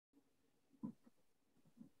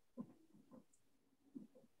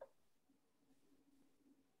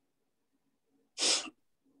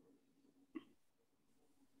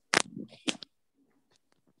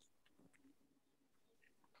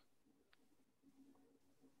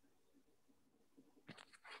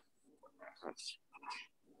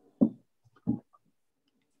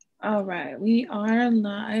All right, we are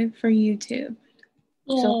live for YouTube.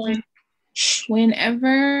 So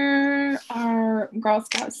whenever our Girl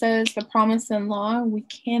Scout says the promise in law, we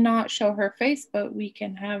cannot show her face, but we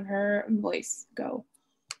can have her voice go.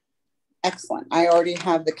 Excellent. I already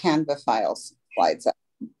have the Canva files slides up.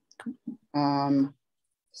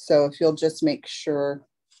 So if you'll just make sure,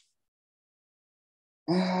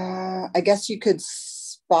 I guess you could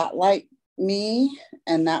spotlight me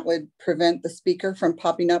and that would prevent the speaker from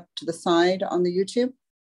popping up to the side on the YouTube.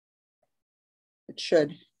 It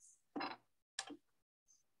should.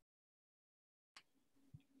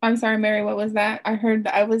 I'm sorry, Mary, what was that?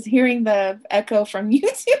 I was hearing the echo from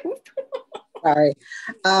YouTube. Sorry.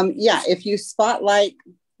 Yeah, if you spotlight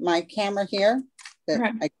my camera here, that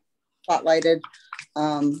I spotlighted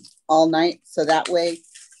all night. So that way,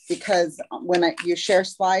 because when you share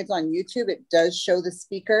slides on YouTube, it does show the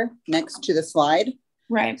speaker next to the slide.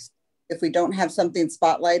 Right. If we don't have something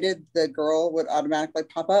spotlighted, the girl would automatically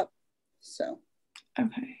pop up. So.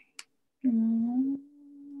 Okay.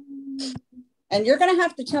 And you're going to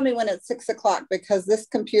have to tell me when it's 6 o'clock because this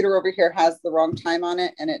computer over here has the wrong time on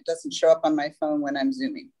it and it doesn't show up on my phone when I'm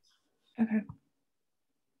Zooming. Okay.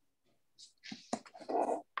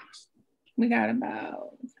 We got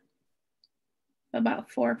about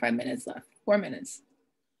 4 or 5 minutes left. 4 minutes.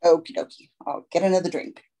 Okie dokie. I'll get another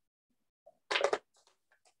drink.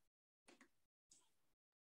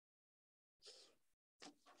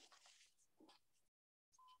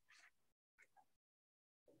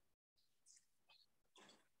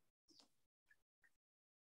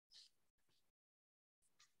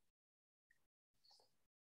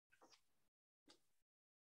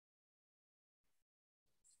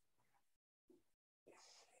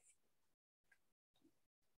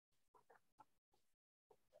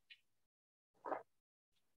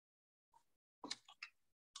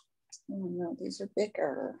 Oh no, these are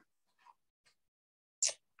bigger.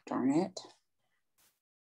 Darn it.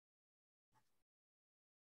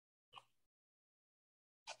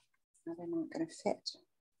 Now they're not going to fit.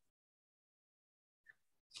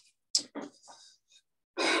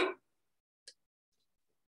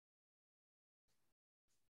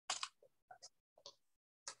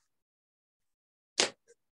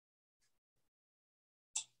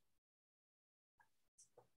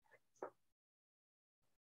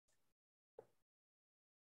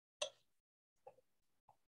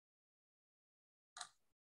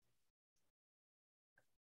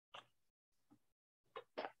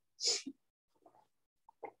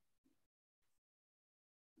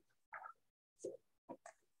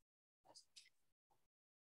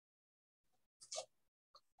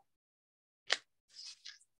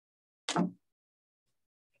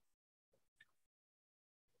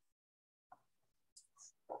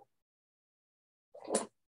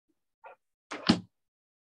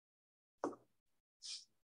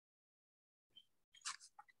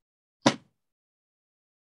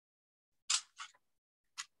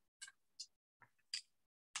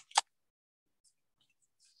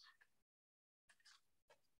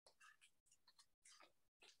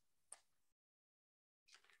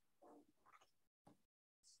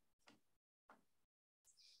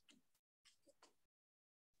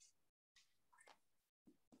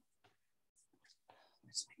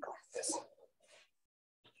 Where's my glasses?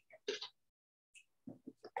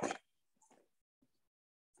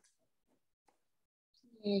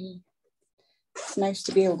 It's nice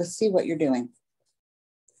to be able to see what you're doing.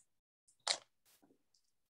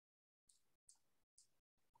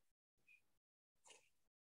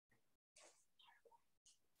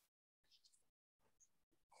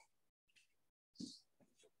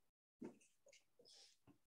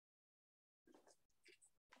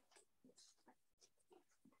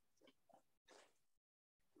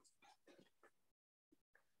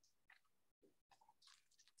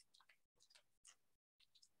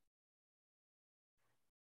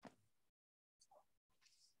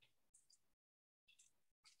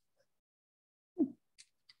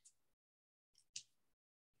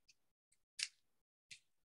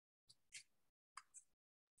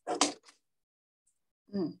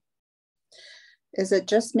 Is it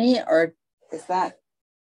just me or is that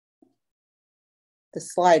the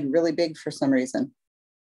slide really big for some reason?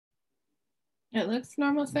 It looks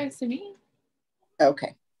normal size to me.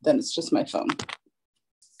 Okay, then it's just my phone.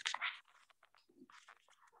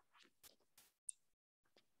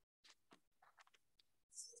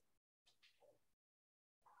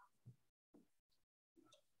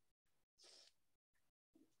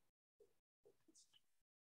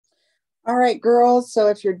 All right, girls. So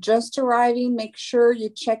if you're just arriving, make sure you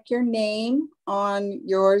check your name on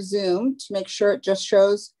your Zoom to make sure it just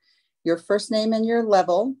shows your first name and your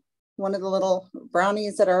level. One of the little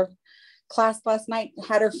brownies at our class last night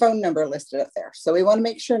had her phone number listed up there. So we want to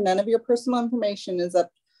make sure none of your personal information is up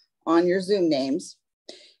on your Zoom names.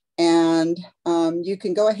 And you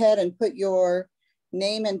can go ahead and put your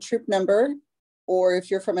name and troop number, or if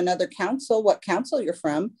you're from another council, what council you're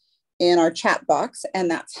from, in our chat box. And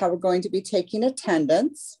that's how we're going to be taking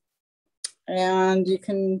attendance. And you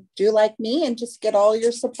can do like me and just get all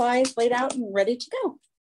your supplies laid out and ready to go.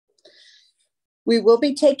 We will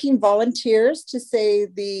be taking volunteers to say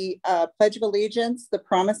the Pledge of Allegiance, the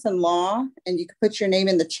Promise and Law, and you can put your name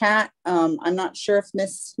in the chat. I'm not sure if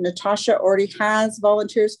Miss Natasha already has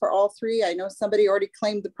volunteers for all three. I know somebody already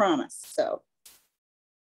claimed the promise, so.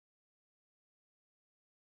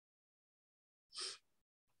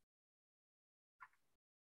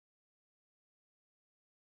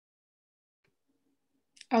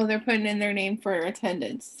 Oh, they're putting in their name for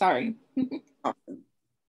attendance. Sorry. Awesome.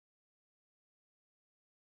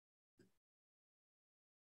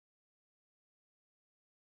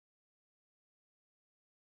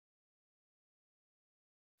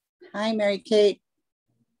 Hi, Mary Kate.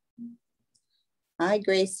 Hi,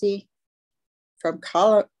 Gracie from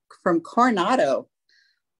Coronado.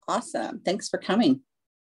 Awesome. Thanks for coming.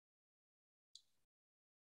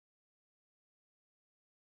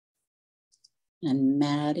 And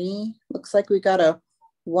Maddie, looks like we got a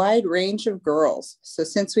wide range of girls. So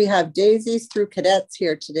since we have daisies through cadets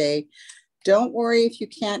here today, don't worry if you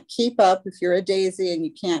can't keep up. If you're a daisy and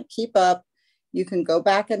you can't keep up, you can go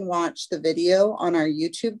back and watch the video on our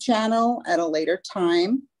YouTube channel at a later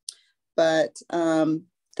time. But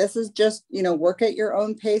this is just, you know, work at your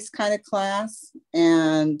own pace kind of class.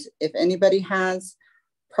 And if anybody has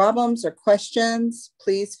problems or questions,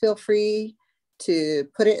 please feel free to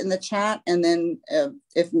put it in the chat. And then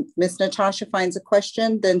if Miss Natasha finds a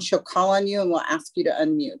question, then she'll call on you and we'll ask you to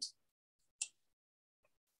unmute.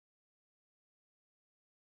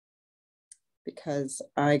 Because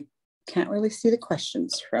I can't really see the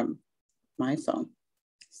questions from my phone.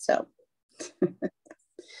 So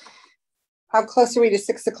how close are we to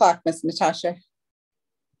 6 o'clock, Miss Natasha?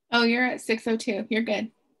 Oh, you're at 6:02. You're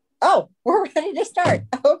good. Oh, we're ready to start.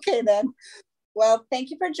 Okay, then. Well, thank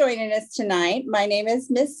you for joining us tonight. My name is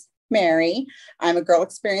Miss Mary. I'm a Girl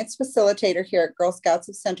Experience Facilitator here at Girl Scouts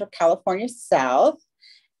of Central California South.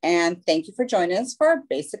 And thank you for joining us for our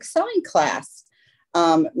basic sewing class.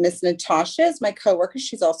 Miss Natasha is my coworker.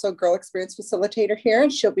 She's also a Girl Experience Facilitator here,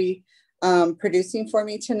 and she'll be producing for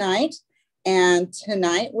me tonight. And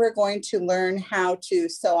tonight we're going to learn how to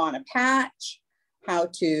sew on a patch, how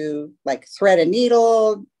to like thread a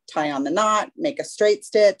needle, tie on the knot, make a straight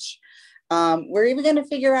stitch. We're even going to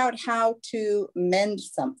figure out how to mend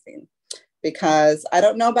something, because I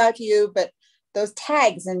don't know about you, but those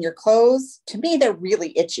tags in your clothes, to me, they're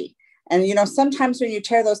really itchy. And, you know, sometimes when you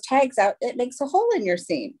tear those tags out, it makes a hole in your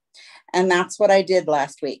seam. And that's what I did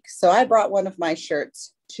last week. So I brought one of my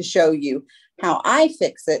shirts to show you how I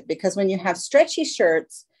fix it, because when you have stretchy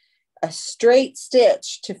shirts, a straight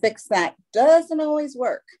stitch to fix that doesn't always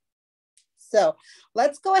work. So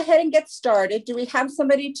let's go ahead and get started. Do we have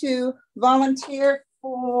somebody to volunteer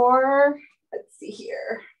for, let's see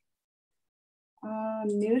here,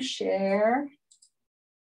 new share.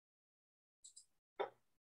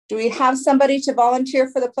 Do we have somebody to volunteer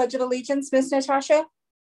for the Pledge of Allegiance, Miss Natasha?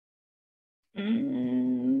 I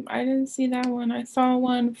didn't see that one. I saw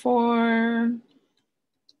one for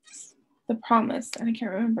the Promise. I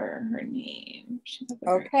can't remember her name.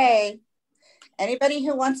 Okay. Anybody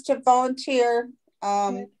who wants to volunteer,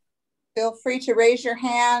 feel free to raise your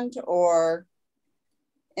hand or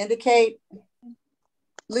indicate.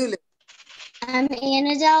 Lulu. I'm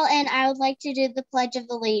Annadelle, and I would like to do the Pledge of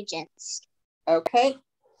Allegiance. Okay.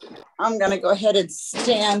 I'm going to go ahead and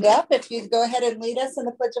stand up. If you go ahead and lead us in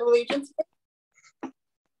the Pledge of Allegiance.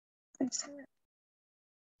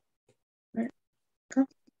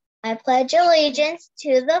 I pledge allegiance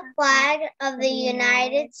to the flag of the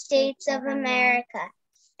United States of America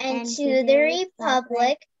and to the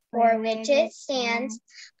republic for which it stands,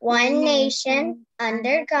 one nation,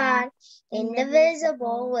 under God,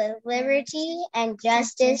 indivisible, with liberty and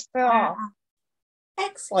justice for all.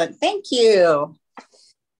 Excellent. Thank you.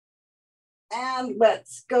 And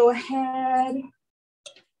let's go ahead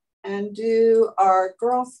and do our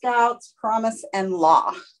Girl Scouts Promise and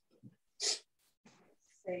Law.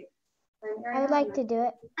 I would like to do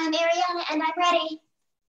it. I'm Ariana and I'm ready.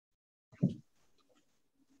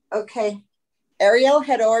 Okay. Ariel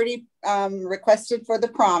had already requested for the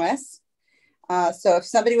promise. So if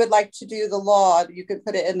somebody would like to do the law, you can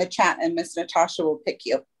put it in the chat and Miss Natasha will pick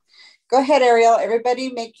you. go ahead, Ariel.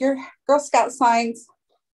 Everybody make your Girl Scout signs.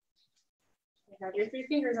 Have your 3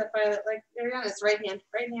 fingers up, Violet, like Ariana. It's right hand.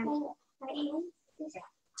 Right hand. Right hand. Okay.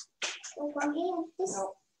 One hand.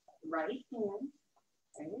 No, right hand.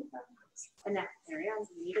 There you go. And now, Ariana,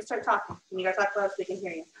 you need to start talking. You gotta talk loud so we can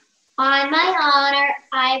hear you. On my honor,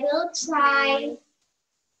 I will try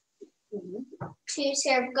to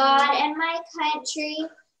serve God and my country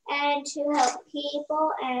and to help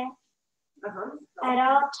people and at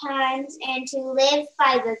all times and to live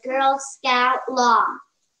by the Girl Scout law.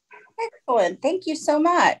 Excellent. Thank you so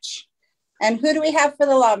much. And who do we have for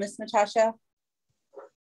the law, Miss Natasha?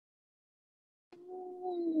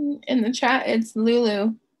 In the chat, it's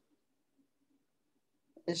Lulu.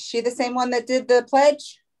 Is she the same one that did the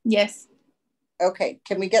pledge? Yes. Okay.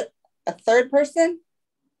 Can we get a third person?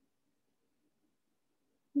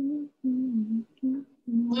 Lulu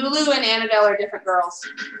and Annabelle are different girls.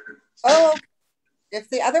 Oh, if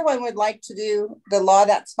the other one would like to do the law,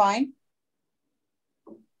 that's fine.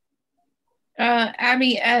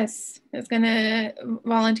 Abby S. is going to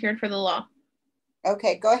volunteer for the law.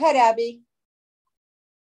 Okay, go ahead, Abby.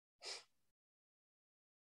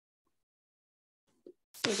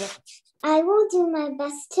 I will do my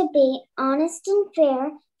best to be honest and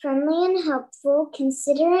fair, friendly and helpful,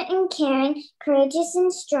 considerate and caring, courageous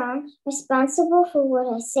and strong, responsible for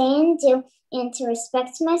what I say and do, and to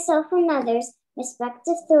respect myself and others, respect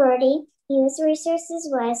authority, use resources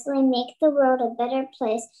wisely, make the world a better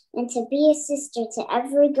place, and to be a sister to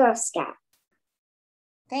every Girl Scout.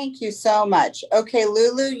 Thank you so much. Okay,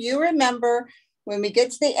 Lulu, you remember when we get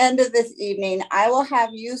to the end of this evening, I will have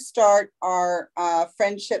you start our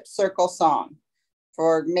friendship circle song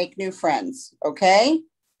for Make New Friends, okay?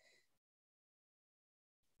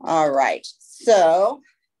 All right, so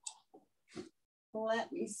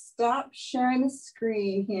let me stop sharing the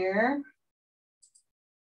screen here.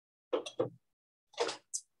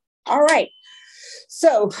 All right,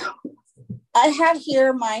 so I have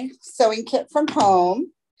here my sewing kit from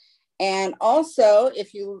home. And also,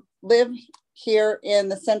 if you live here in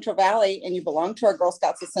the Central Valley and you belong to our Girl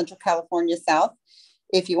Scouts of Central California South,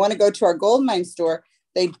 if you want to go to our Gold Mine store,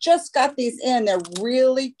 they just got these in. They're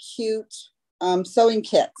really cute sewing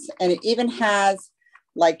kits. And it even has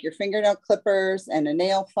like your fingernail clippers and a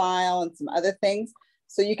nail file and some other things.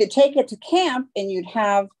 So you could take it to camp and you'd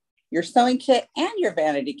have your sewing kit and your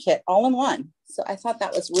vanity kit all in one. So I thought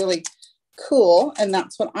that was really cool. And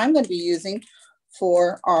that's what I'm going to be using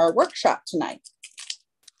for our workshop tonight.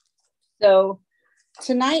 So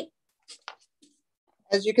tonight,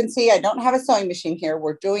 as you can see, I don't have a sewing machine here.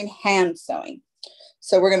 We're doing hand sewing.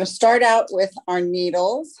 So we're going to start out with our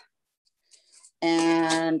needles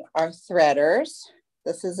and our threaders.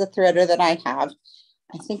 This is a threader that I have.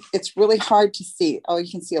 I think it's really hard to see. Oh,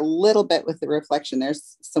 you can see a little bit with the reflection.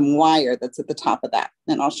 There's some wire that's at the top of that.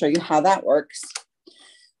 And I'll show you how that works.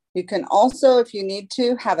 You can also, if you need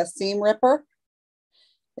to, have a seam ripper.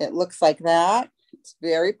 It looks like that. It's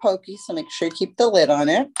very pokey, so make sure you keep the lid on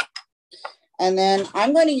it. And then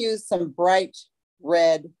I'm going to use some bright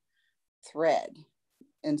red thread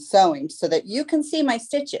in sewing so that you can see my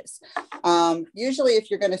stitches. Usually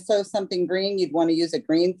if you're going to sew something green, you'd want to use a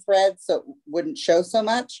green thread so it wouldn't show so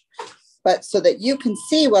much. But so that you can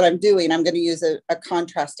see what I'm doing, I'm going to use a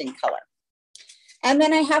contrasting color. And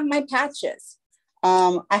then I have my patches.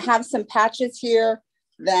 I have some patches here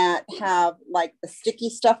that have like the sticky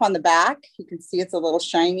stuff on the back. You can see it's a little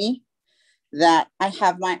shiny. That I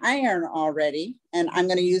have my iron already, and I'm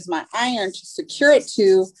going to use my iron to secure it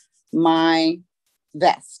to my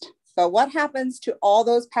vest. But what happens to all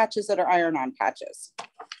those patches that are iron-on patches?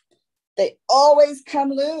 They always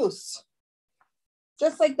come loose.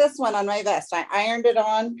 Just like this one on my vest. I ironed it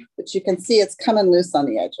on, but you can see it's coming loose on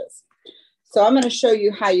the edges. So I'm going to show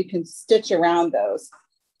you how you can stitch around those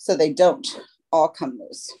so they don't all come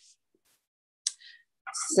loose.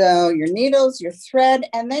 So your needles, your thread,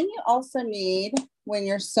 and then you also need, when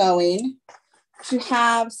you're sewing, to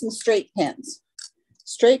have some straight pins.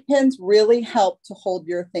 Straight pins really help to hold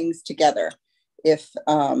your things together if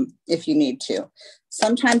you need to.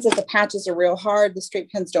 Sometimes if the patches are real hard, the straight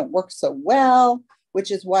pins don't work so well,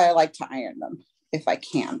 which is why I like to iron them if I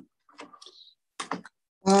can.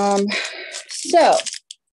 So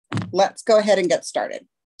let's go ahead and get started.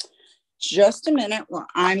 Just a minute while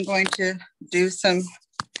I'm going to do some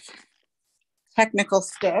technical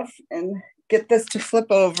stuff and get this to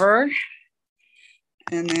flip over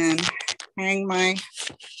and then hang my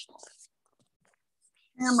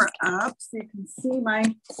camera up so you can see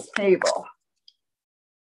my table.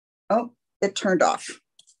 Oh, it turned off.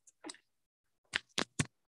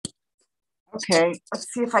 Okay, let's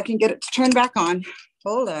see if I can get it to turn back on.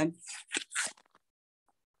 Hold on.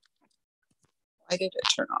 Why did it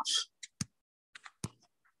turn off?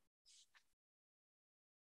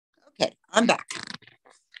 Okay, I'm back.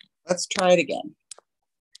 Let's try it again.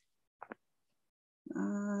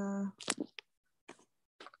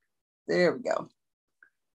 There we go.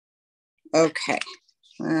 Okay,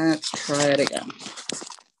 let's try it again.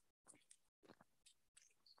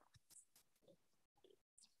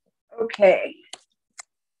 Okay.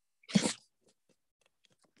 Is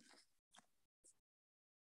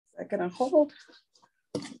that gonna hold?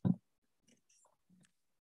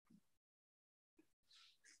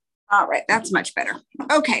 All right, that's much better.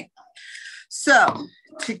 Okay, so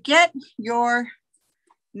to get your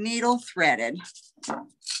needle threaded,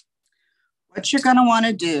 what you're gonna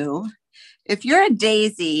wanna do, if you're a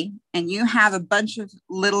daisy and you have a bunch of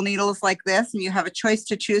little needles like this and you have a choice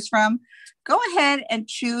to choose from, go ahead and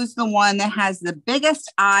choose the one that has the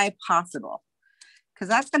biggest eye possible, because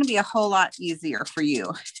that's gonna be a whole lot easier for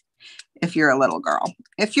you if you're a little girl.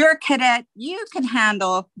 If you're a cadet, you can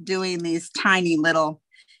handle doing these tiny little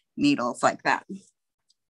needles like that.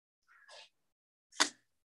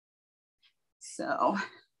 So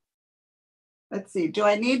let's see, do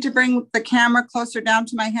I need to bring the camera closer down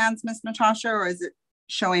to my hands, Miss Natasha, or is it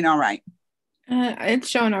showing all right? It's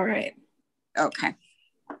showing all right. Okay.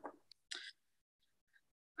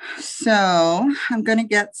 So I'm going to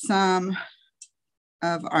get some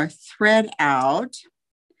of our thread out.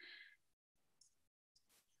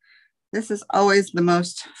 This is always the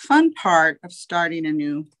most fun part of starting a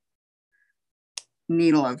new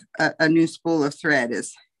needle of a new spool of thread,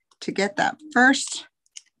 is to get that first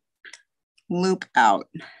loop out.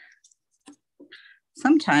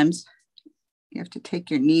 Sometimes you have to take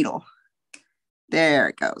your needle. There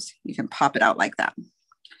it goes. You can pop it out like that.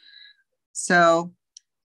 So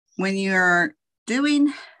when you're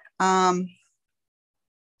doing, when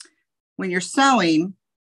you're sewing,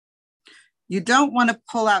 you don't want to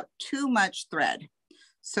pull out too much thread.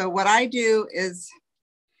 So what I do is,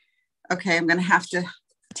 okay, I'm going to have to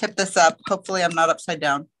tip this up. Hopefully I'm not upside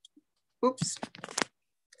down. Oops.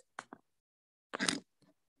 The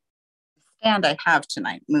stand I have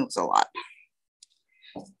tonight moves a lot.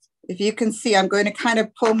 If you can see, I'm going to kind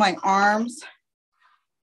of pull my arms.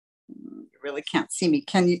 You really can't see me.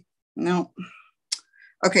 Can you? No.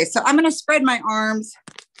 Okay, so I'm going to spread my arms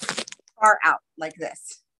far out like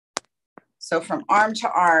this. So from arm to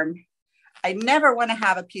arm, I never want to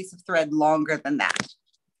have a piece of thread longer than that.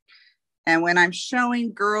 And when I'm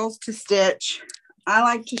showing girls to stitch, I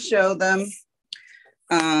like to show them,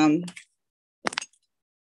 turn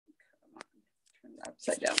that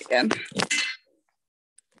upside down again.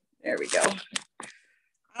 There we go.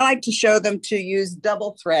 I like to show them to use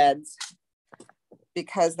double threads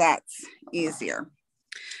because that's easier.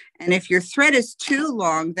 And if your thread is too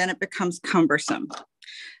long, then it becomes cumbersome.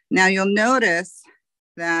 Now you'll notice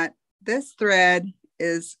that this thread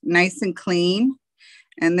is nice and clean,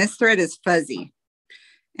 and this thread is fuzzy.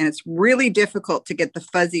 And it's really difficult to get the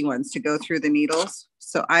fuzzy ones to go through the needles.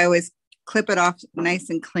 So I always clip it off nice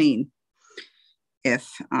and clean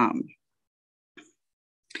if I'm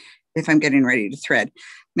getting ready to thread.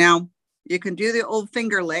 Now, you can do the old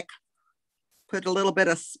finger lick, put a little bit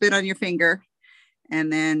of spit on your finger,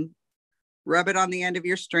 and then rub it on the end of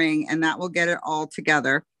your string, and that will get it all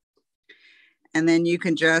together. And then you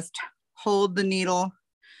can just hold the needle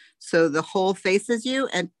so the hole faces you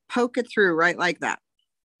and poke it through right like that.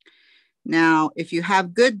 Now, if you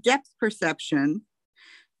have good depth perception,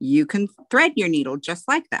 you can thread your needle just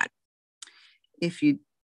like that. If you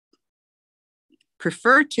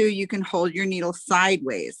prefer to, you can hold your needle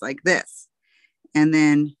sideways like this, and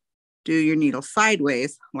then do your needle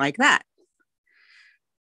sideways like that.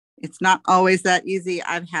 It's not always that easy.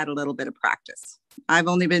 I've had a little bit of practice. I've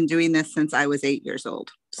only been doing this since I was 8 years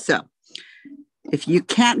old. So if you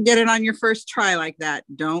can't get it on your first try like that,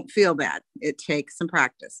 don't feel bad. It takes some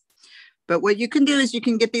practice. But what you can do is you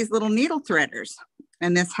can get these little needle threaders,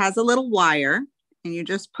 and this has a little wire, and you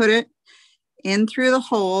just put it in through the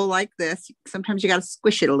hole like this. Sometimes you got to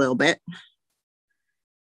squish it a little bit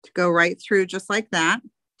to go right through just like that.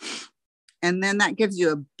 And then that gives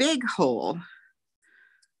you a big hole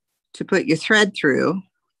to put your thread through,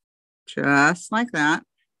 just like that.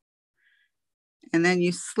 And then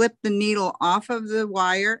you slip the needle off of the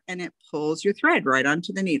wire and it pulls your thread right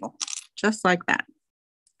onto the needle, just like that.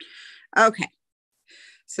 Okay,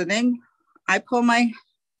 so then I pull my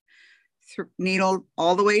needle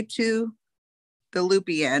all the way to the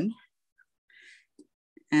loopy end,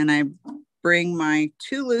 and I bring my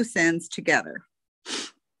two loose ends together.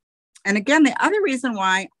 And again, the other reason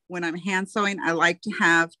why when I'm hand sewing, I like to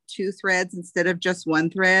have 2 threads instead of just 1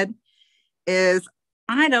 thread, is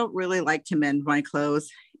I don't really like to mend my clothes.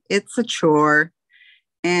 It's a chore.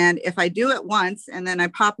 And if I do it once and then I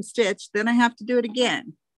pop a stitch, then I have to do it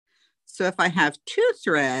again. So if I have 2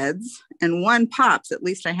 threads and 1 pops, at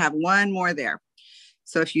least I have 1 more there.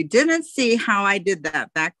 So if you didn't see how I did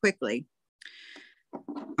that quickly,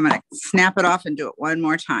 I'm going to snap it off and do it one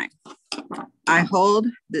more time. I hold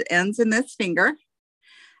the ends in this finger.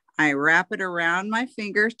 I wrap it around my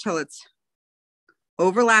fingers till it's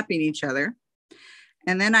overlapping each other.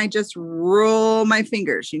 And then I just roll my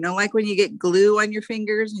fingers, you know, like when you get glue on your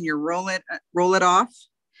fingers and you roll it off,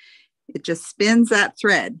 it just spins that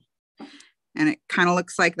thread and it kind of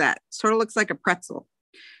looks like that. Sort of looks like a pretzel.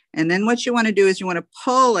 And then what you want to do is you want to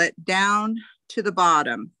pull it down to the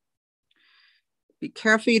bottom. Be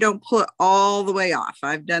careful you don't pull it all the way off.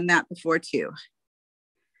 I've done that before too.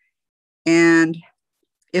 And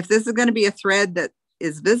if this is going to be a thread that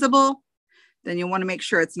is visible, then you want to make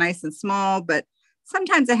sure it's nice and small, but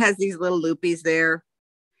sometimes it has these little loopies there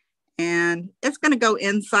and it's going to go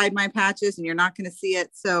inside my patches and you're not going to see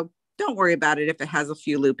it. So don't worry about it if it has a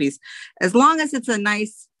few loopies, as long as it's a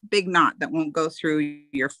nice big knot that won't go through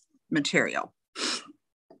your material.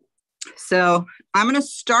 So I'm going to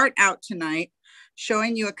start out tonight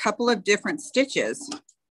showing you a couple of different stitches.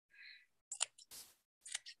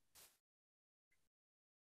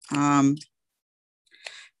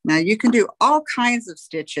 Now you can do all kinds of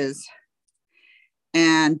stitches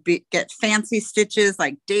and get fancy stitches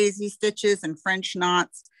like daisy stitches and French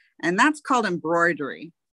knots, and that's called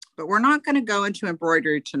embroidery. But we're not going to go into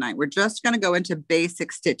embroidery tonight. We're just going to go into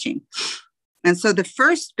basic stitching. And so the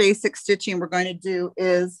first basic stitching we're going to do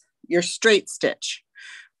is your straight stitch,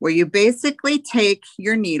 where you basically take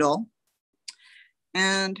your needle.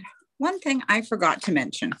 And one thing I forgot to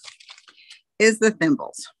mention is the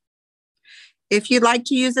thimbles. If you'd like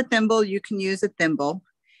to use a thimble, you can use a thimble.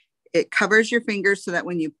 It covers your fingers so that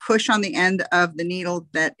when you push on the end of the needle,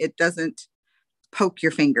 that it doesn't poke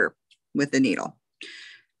your finger with the needle.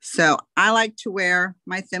 So I like to wear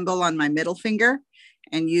my thimble on my middle finger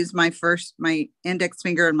and use my index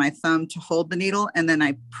finger and my thumb to hold the needle. And then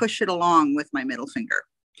I push it along with my middle finger.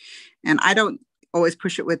 And I don't always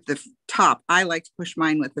push it with the top. I like to push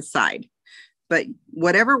mine with the side. But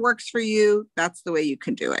whatever works for you, that's the way you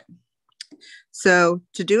can do it. So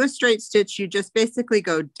to do a straight stitch, you just basically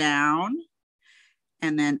go down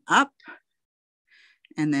and then up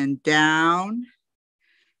and then down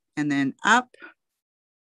and then up.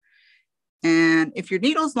 And if your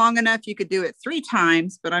needle's long enough, you could do it 3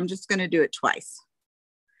 times, but I'm just going to do it twice.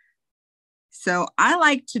 So I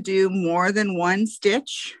like to do more than 1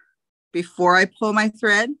 stitch before I pull my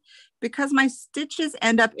thread because my stitches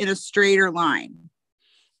end up in a straighter line.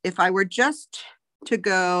 If I were just to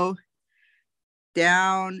go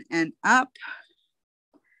down and up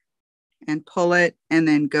and pull it and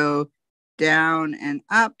then go down and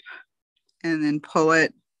up and then pull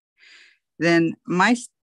it, then my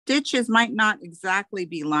stitches might not exactly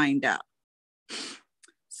be lined up.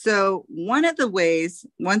 So one of the ways,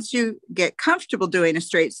 once you get comfortable doing a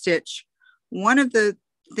straight stitch, one of the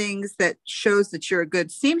things that shows that you're a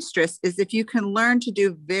good seamstress is if you can learn to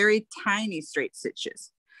do very tiny straight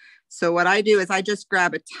stitches. So what I do is I just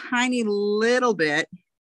grab a tiny little bit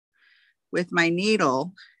with my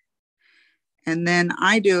needle, and then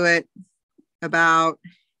I do it about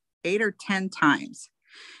 8 or 10 times.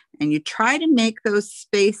 And you try to make those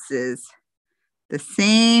spaces the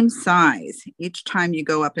same size each time you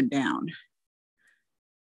go up and down.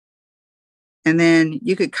 And then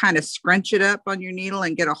you could kind of scrunch it up on your needle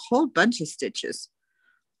and get a whole bunch of stitches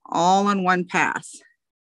all in one pass.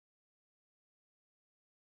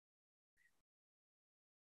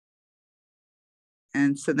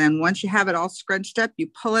 And so then once you have it all scrunched up, you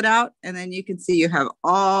pull it out and then you can see you have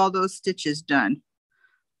all those stitches done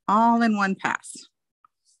all in one pass.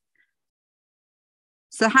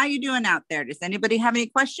 So how you doing out there? Does anybody have any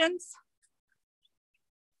questions?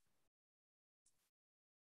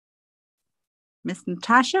 Miss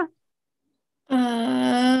Natasha?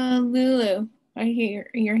 Lulu, I hear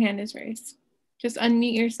your hand is raised. Just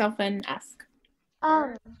unmute yourself and ask.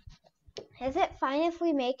 Is it fine if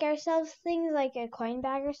we make ourselves things like a coin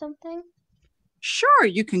bag or something? Sure,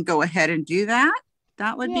 you can go ahead and do that.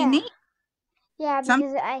 That would be neat. Yeah,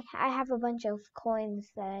 because I have a bunch of coins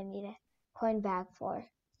that I need a coin bag for.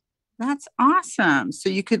 That's awesome. So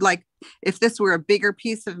you could, like, if this were a bigger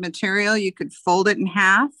piece of material, you could fold it in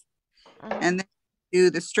half and then do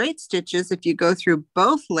the straight stitches. If you go through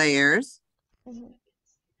both layers,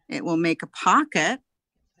 it will make a pocket.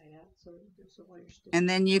 And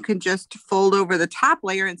then you can just fold over the top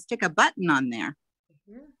layer and stick a button on there.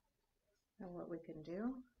 And what we can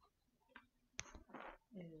do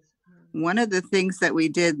is one of the things that we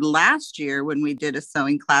did last year when we did a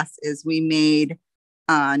sewing class is we made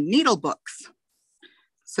needle books.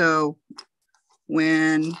 So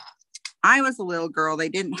when I was a little girl, they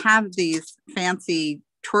didn't have these fancy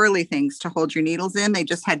twirly things to hold your needles in. They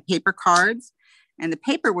just had paper cards and the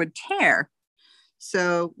paper would tear.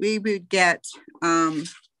 So we would get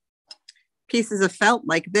pieces of felt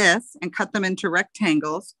like this and cut them into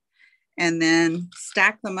rectangles and then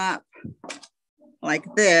stack them up like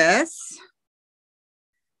this.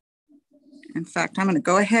 In fact, I'm going to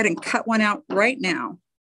go ahead and cut one out right now.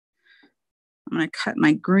 I'm going to cut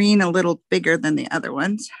my green a little bigger than the other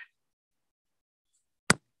ones.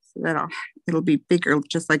 So that it'll be bigger,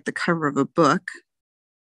 just like the cover of a book.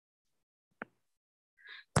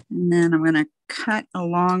 And then I'm going to cut a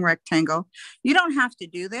long rectangle. You don't have to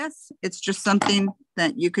do this. It's just something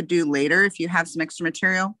that you could do later if you have some extra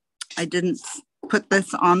material. I didn't put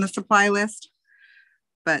this on the supply list,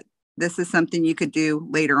 but this is something you could do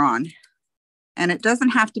later on. And it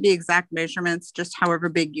doesn't have to be exact measurements, just however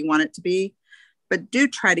big you want it to be, but do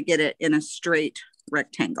try to get it in a straight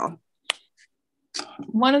rectangle.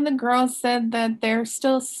 One of the girls said that they're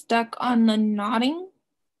still stuck on the knotting.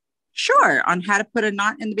 Sure, on how to put a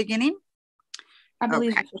knot in the beginning. I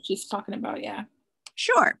believe that's what she's talking about, yeah.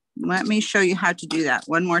 Sure, let me show you how to do that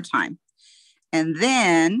one more time. And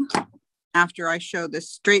then after I show the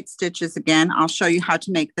straight stitches again, I'll show you how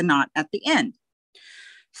to make the knot at the end.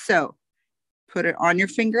 So put it on your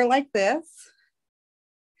finger like this.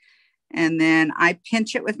 And then I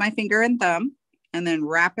pinch it with my finger and thumb and then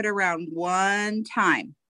wrap it around one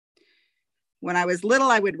time. When I was little,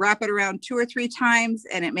 I would wrap it around 2 or 3 times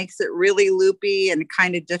and it makes it really loopy and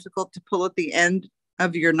kind of difficult to pull at the end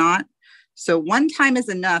of your knot. So one time is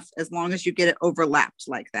enough as long as you get it overlapped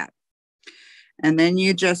like that. And then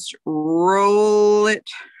you just roll it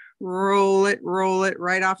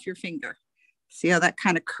right off your finger. See how that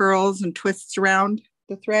kind of curls and twists around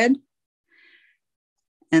the thread?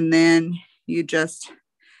 And then you just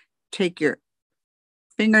take your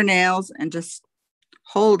fingernails and just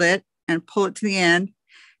hold it and pull it to the end.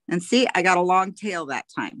 And see, I got a long tail that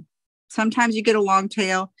time. Sometimes you get a long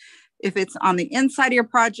tail. If it's on the inside of your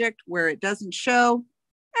project where it doesn't show,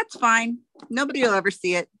 that's fine. Nobody will ever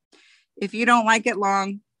see it. If you don't like it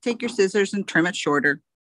long, take your scissors and trim it shorter.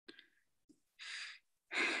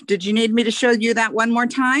 Did you need me to show you that one more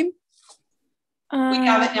time? We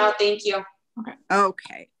have it now, thank you. Okay.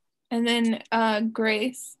 Okay. And then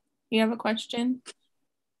Grace, you have a question?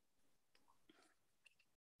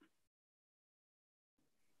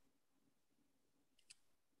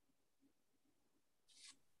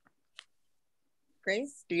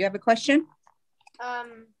 Grace, do you have a question? I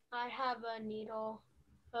have a needle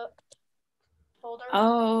holder.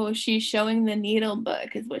 Oh, she's showing the needle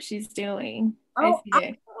book is what she's doing. Oh, I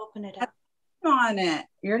see. I'll open it up. On it.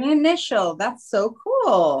 Your initial. That's so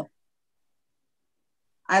cool.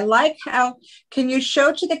 I like how, can you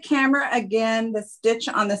show to the camera again the stitch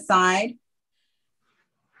on the side?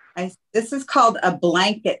 This is called a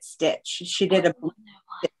blanket stitch. She did a blanket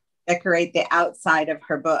to decorate the outside of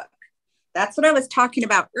her book. That's what I was talking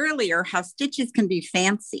about earlier, how stitches can be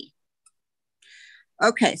fancy.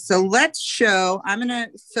 Okay, so let's show, I'm gonna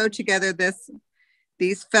sew together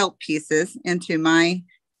these felt pieces into my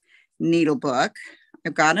needle book.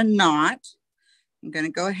 I've got a knot. I'm gonna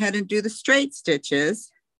go ahead and do the straight stitches.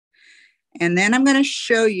 And then I'm gonna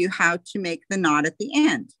show you how to make the knot at the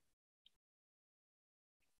end.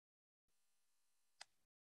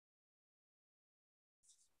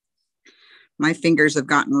 My fingers have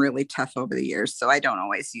gotten really tough over the years, so I don't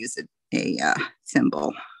always use a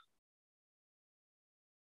thimble.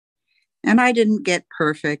 And I didn't get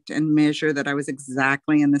perfect and measure that I was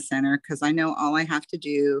exactly in the center because I know all I have to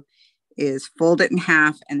do is fold it in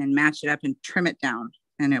half and then match it up and trim it down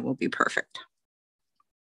and it will be perfect.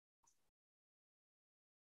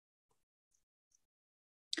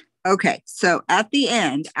 Okay, so at the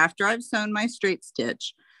end, after I've sewn my straight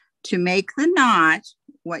stitch, to make the knot,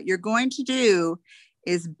 what you're going to do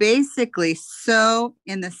is basically sew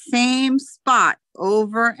in the same spot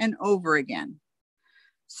over and over again.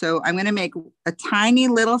 So I'm going to make a tiny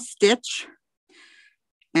little stitch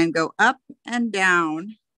and go up and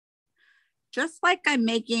down, just like I'm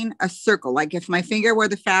making a circle. Like if my finger were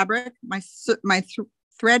the fabric, my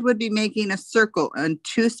thread would be making a circle and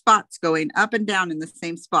 2 spots going up and down in the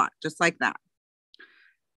same spot, just like that.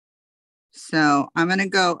 So I'm going to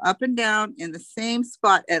go up and down in the same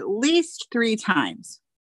spot at least 3 times.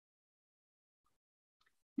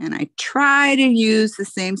 And I try to use the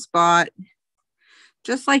same spot,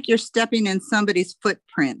 just like you're stepping in somebody's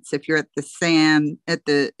footprints. If you're at the sand, at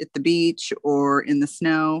the beach or in the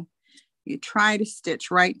snow, you try to stitch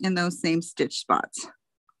right in those same stitch spots.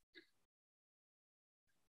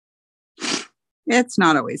 It's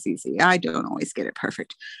not always easy. I don't always get it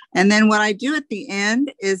perfect. And then what I do at the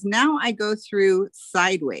end is now I go through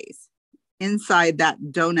sideways inside that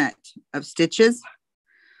donut of stitches.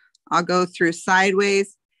 I'll go through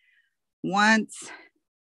sideways once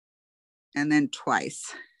and then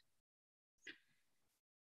twice.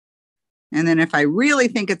 And then if I really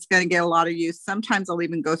think it's going to get a lot of use, sometimes I'll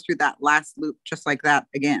even go through that last loop just like that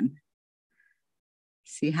again.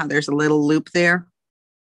 See how there's a little loop there?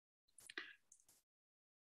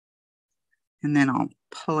 And then I'll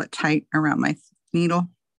pull it tight around my needle.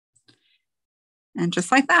 And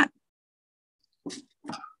just like that.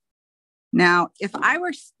 Now, if I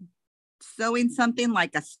were sewing something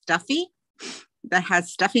like a stuffy that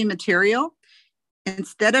has stuffy material,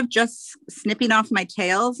 instead of just snipping off my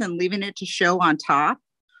tails and leaving it to show on top,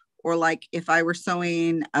 or like if I were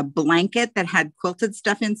sewing a blanket that had quilted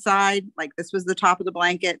stuff inside, like this was the top of the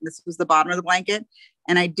blanket, and this was the bottom of the blanket,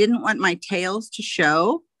 and I didn't want my tails to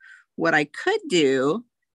show, what I could do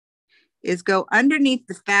is go underneath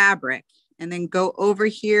the fabric and then go over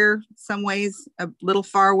here some ways, a little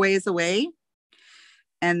far ways away,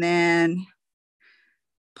 and then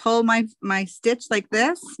pull my stitch like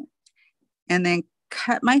this, and then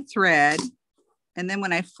cut my thread. And then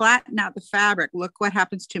when I flatten out the fabric, look what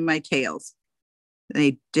happens to my tails.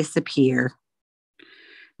 They disappear.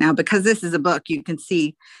 Now, because this is a book, you can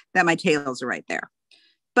see that my tails are right there.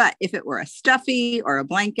 But if it were a stuffy or a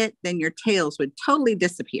blanket, then your tails would totally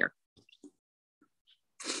disappear.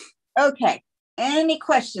 Okay, any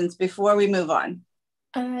questions before we move on?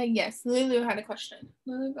 Yes, Lulu had a question.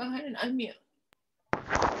 Lulu, go ahead and unmute.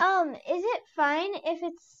 Is it fine if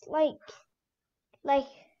it's like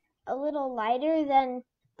a little lighter than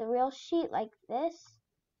the real sheet like this?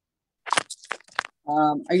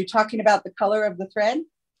 Are you talking about the color of the thread?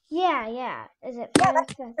 Yeah. Is it fine? Yeah,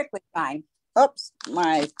 that's perfectly fine. Oops,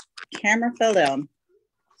 my camera fell down.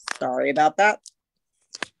 Sorry about that.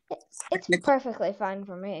 It's perfectly fine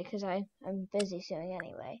for me because I'm busy sewing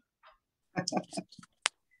anyway.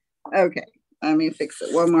 Okay, let me fix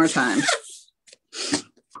it one more time.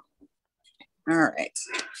 All right.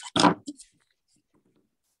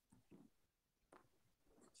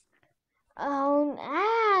 Oh,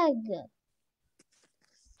 Ag.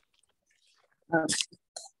 Okay.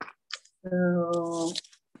 So,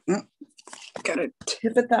 gotta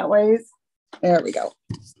tip it that way. There we go.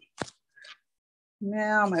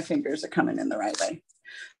 Now my fingers are coming in the right way.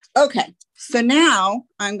 Okay, so now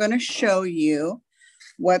I'm going to show you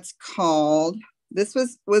what's called, this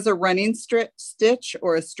was a running stitch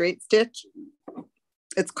or a straight stitch.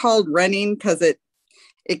 It's called running because it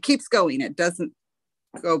keeps going. It doesn't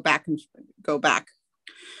go back and go back.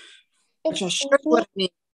 Which I'll show you what I mean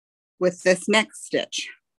with this next stitch.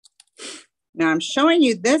 Now I'm showing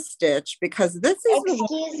you this stitch because this is the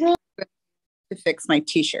one to fix my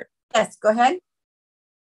t-shirt. Yes, go ahead.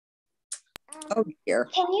 Oh dear.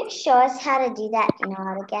 Can you show us how to do that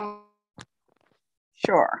knot again?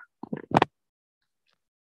 Sure.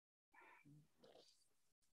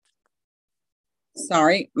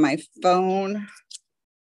 Sorry, my phone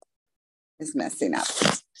is messing up.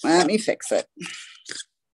 Let me fix it.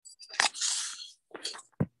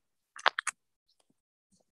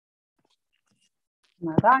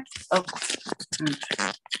 My back. Oh.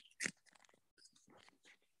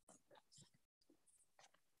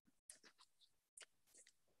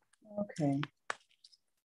 Okay.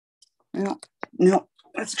 No,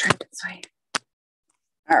 let's try this way.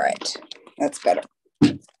 All right, that's better.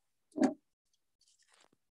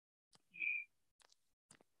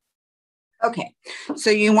 Okay, so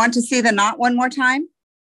you want to see the knot one more time?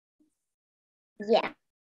 Yeah.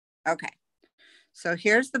 Okay, so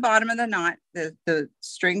here's the bottom of the knot, the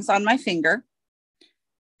strings on my finger,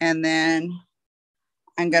 and then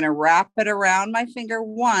I'm going to wrap it around my finger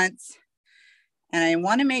once, and I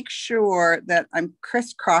want to make sure that I'm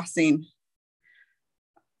crisscrossing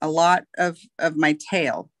a lot of my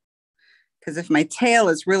tail, because if my tail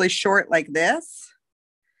is really short like this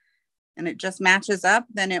and it just matches up,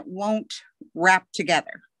 then it won't wrap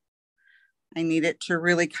together. I need it to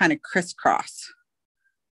really kind of crisscross.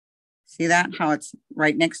 See that, how it's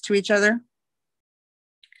right next to each other?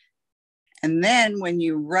 And then when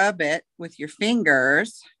you rub it with your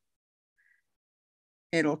fingers,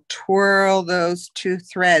 it'll twirl those two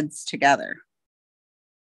threads together.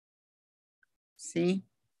 See?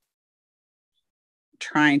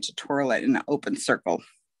 Trying to twirl it in an open circle.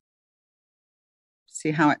 See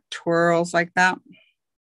how it twirls like that?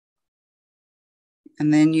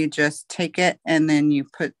 And then you just take it and then you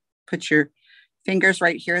put your fingers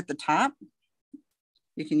right here at the top.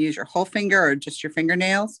 You can use your whole finger or just your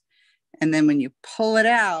fingernails. And then when you pull it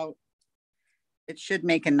out, it should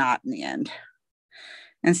make a knot in the end.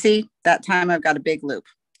 And see, that time I've got a big loop.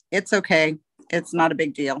 It's okay. It's not a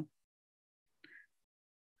big deal.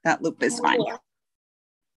 That loop is fine.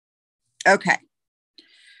 Okay.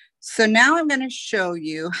 So now I'm going to show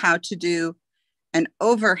you how to do an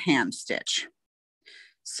overhand stitch.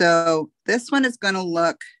 So this one is going to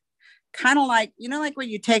look kind of like, you know, like when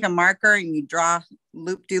you take a marker and you draw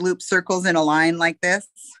loop-de-loop circles in a line like this.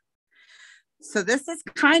 So this is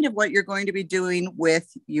kind of what you're going to be doing with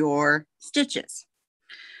your stitches.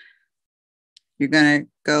 You're going to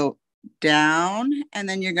go down and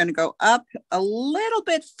then you're going to go up a little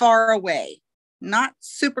bit far away, not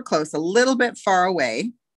super close, a little bit far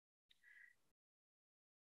away.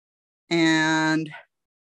 And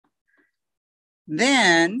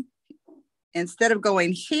then instead of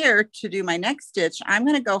going here to do my next stitch, I'm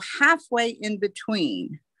going to go halfway in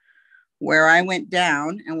between where I went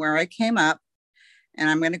down and where I came up, and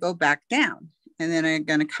I'm going to go back down. And then I'm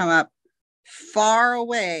going to come up far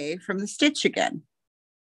away from the stitch again.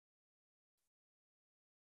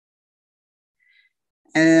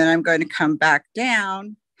 And then I'm going to come back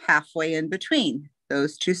down halfway in between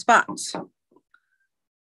those two spots.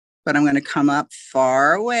 But I'm going to come up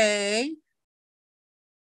far away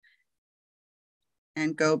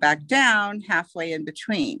and go back down halfway in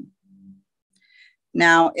between.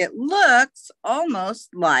 Now it looks almost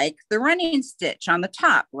like the running stitch on the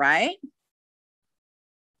top, right?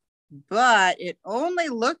 But it only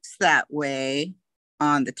looks that way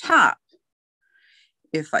on the top.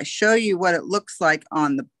 If I show you what it looks like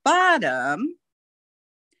on the bottom,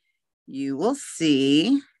 you will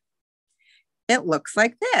see it looks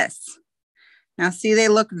like this. Now see, they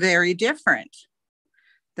look very different.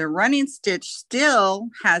 The running stitch still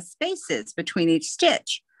has spaces between each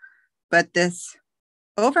stitch, but this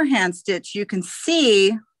overhand stitch, you can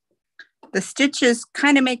see the stitches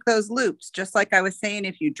kind of make those loops, just like I was saying,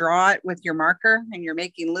 if you draw it with your marker and you're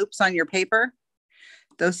making loops on your paper,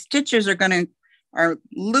 those stitches are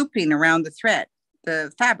looping around the thread,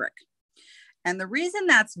 the fabric. And the reason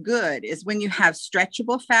that's good is when you have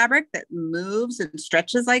stretchable fabric that moves and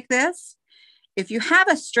stretches like this, if you have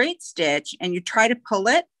a straight stitch and you try to pull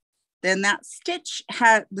it, then that stitch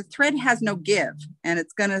the thread has no give and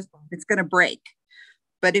it's gonna break.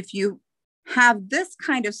 But if you have this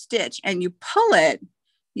kind of stitch and you pull it,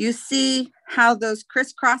 you see how those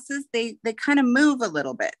crisscrosses, they kind of move a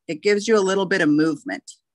little bit. It gives you a little bit of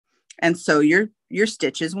movement. And so your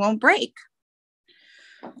stitches won't break.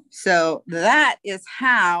 So that is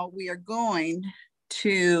how we are going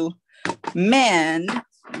to mend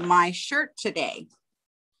my shirt today.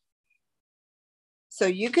 So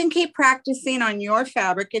you can keep practicing on your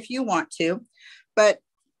fabric if you want to, but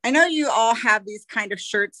I know you all have these kind of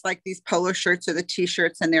shirts, like these polo shirts or the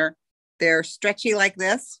t-shirts, and they're stretchy like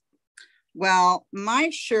this. Well, my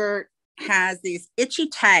shirt has these itchy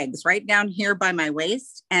tags right down here by my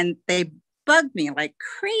waist, and they bug me like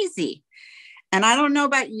crazy. And I don't know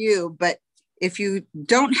about you, but if you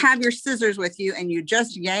don't have your scissors with you and you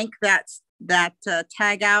just yank that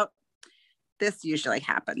tag out, this usually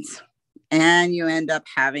happens. And you end up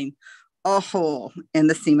having a hole in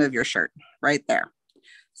the seam of your shirt right there.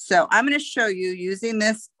 So I'm going to show you using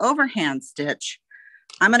this overhand stitch.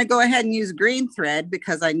 I'm going to go ahead and use green thread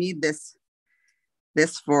because I need this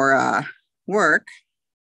for work.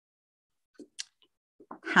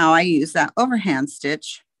 How I use that overhand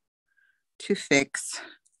stitch to fix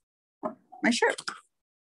my shirt.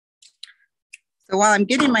 So while I'm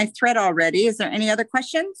getting my thread all ready, is there any other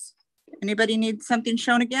questions? Anybody need something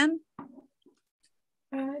shown again?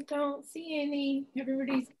 I don't see any.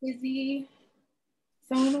 Everybody's busy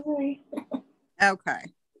sewing away. Okay.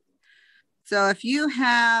 So if you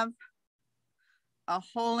have a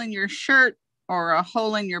hole in your shirt or a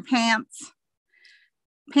hole in your pants,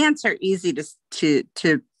 pants are easy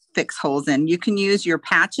to fix holes in. You can use your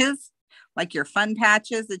patches, like your fun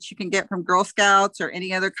patches that you can get from Girl Scouts or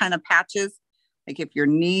any other kind of patches. Like if your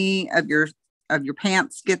knee of your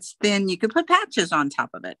pants gets thin, you can put patches on top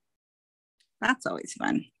of it. That's always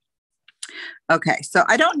fun. Okay, so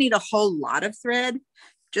I don't need a whole lot of thread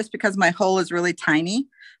just because my hole is really tiny,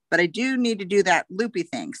 but I do need to do that loopy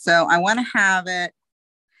thing. So I want to have it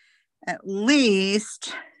at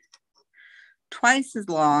least twice as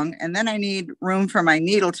long, and then I need room for my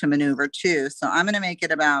needle to maneuver too. So I'm going to make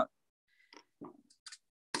it about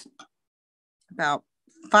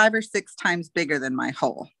 5 or 6 times bigger than my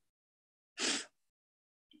hole.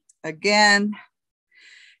 again,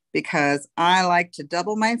 because I like to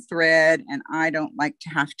double my thread and I don't like to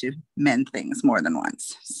have to mend things more than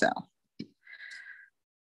once. So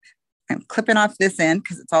I'm clipping off this end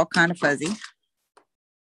because it's all kind of fuzzy.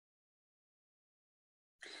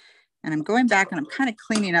 And I'm going back and I'm kind of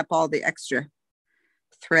cleaning up all the extra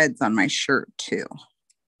threads on my shirt too.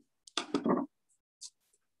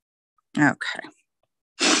 Okay.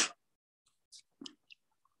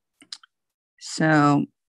 So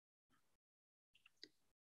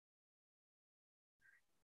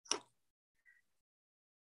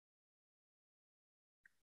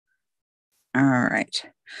all right.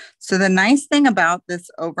 So the nice thing about this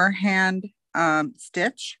overhand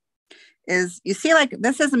stitch is you see, like,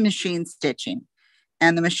 this is a machine stitching,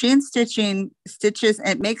 and the machine stitching stitches,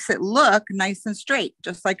 it makes it look nice and straight,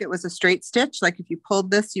 just like it was a straight stitch. Like if you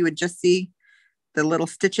pulled this, you would just see the little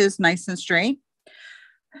stitches nice and straight.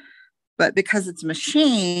 But because it's a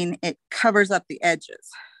machine, it covers up the edges.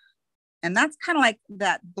 And that's kind of like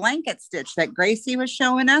that blanket stitch that Gracie was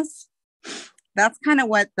showing us. That's kind of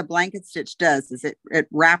what the blanket stitch does, is it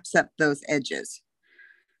wraps up those edges.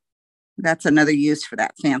 That's another use for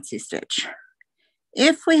that fancy stitch.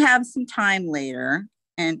 If we have some time later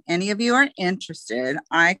and any of you are interested,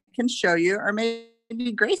 I can show you, or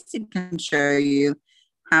maybe Gracie can show you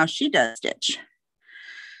how she does stitch.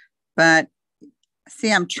 But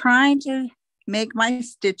see, I'm trying to make my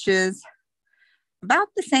stitches about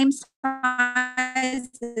the same size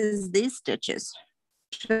as these stitches.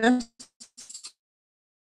 Just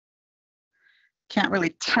can't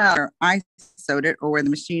really tell where I sewed it or where the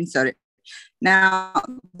machine sewed it. Now,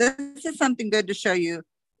 this is something good to show you.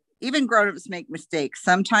 Even grown-ups make mistakes.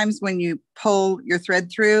 Sometimes when you pull your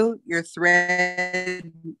thread through, your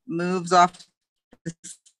thread moves off the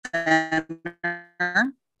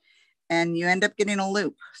center and you end up getting a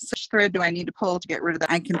loop. So which thread do I need to pull to get rid of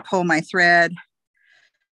that? I can pull my thread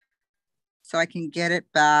so I can get it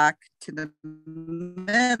back to the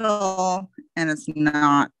middle and it's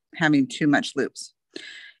not having too much loops.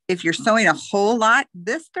 If you're sewing a whole lot,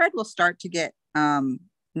 this thread will start to get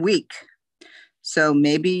weak. So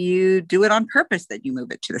maybe you do it on purpose that you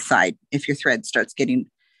move it to the side if your thread starts getting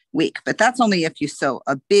weak. But that's only if you sew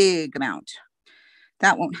a big amount.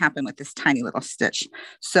 That won't happen with this tiny little stitch.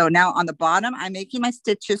 So now on the bottom, I'm making my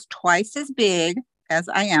stitches twice as big as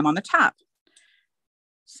I am on the top.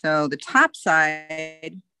 So the top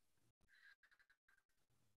side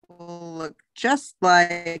will look just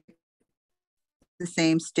like the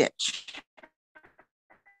same stitch.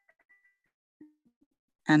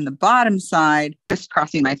 And the bottom side, just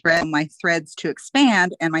crossing my threads to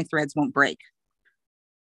expand and my threads won't break.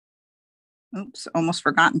 Oops, almost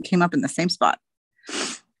forgotten, came up in the same spot.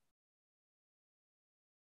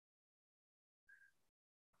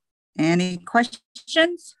 Any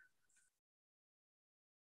questions?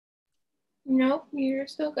 Nope, you're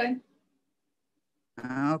still good.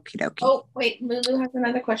 Okie dokie. Oh, wait, Lulu has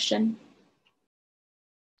another question.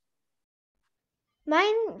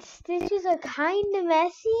 Mine stitches are kind of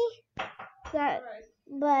messy,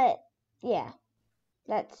 but yeah,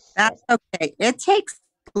 that's okay. It takes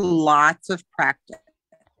lots of practice.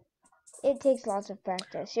 It takes lots of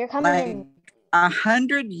practice. You're coming like in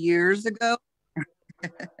 100 years ago.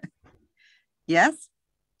 Yes.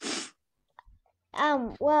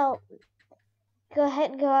 Well, go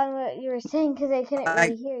ahead and go on what you were saying because I couldn't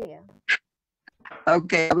really hear you.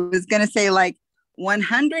 Okay, I was going to say like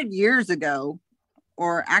 100 years ago,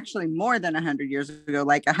 or actually more than 100 years ago,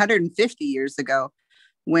 like 150 years ago,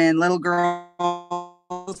 when little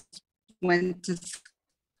girls went to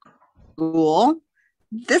school,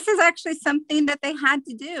 this is actually something that they had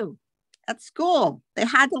to do at school. They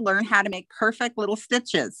had to learn how to make perfect little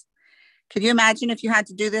stitches. Can you imagine if you had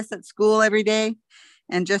to do this at school every day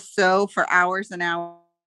and just sew for hours and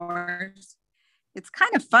hours? It's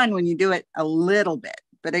kind of fun when you do it a little bit,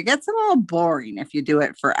 but it gets a little boring if you do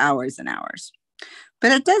it for hours and hours.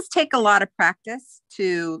 But it does take a lot of practice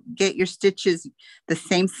to get your stitches the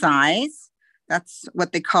same size. That's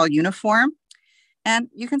what they call uniform. And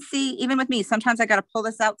you can see, even with me, sometimes I got to pull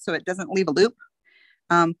this out so it doesn't leave a loop.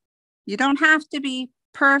 You don't have to be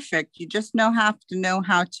perfect. You just have to know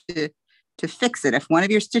how to fix it. If one of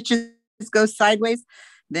your stitches goes sideways,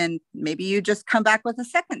 then maybe you just come back with a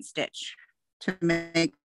second stitch to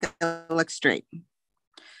make it look straight.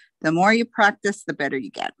 The more you practice, the better you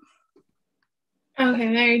get. Okay,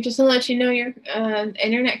 Mary, just to let you know, your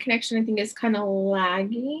internet connection, I think, is kind of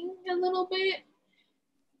lagging a little bit.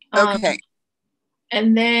 Okay.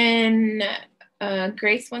 And then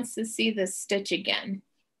Grace wants to see the stitch again.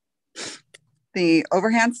 The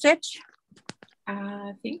overhand stitch?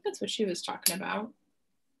 I think that's what she was talking about.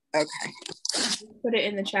 Okay. Put it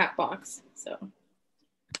in the chat box. So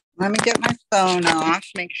let me get my phone off,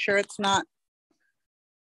 make sure it's not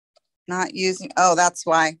using, oh, that's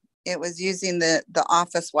why it was using the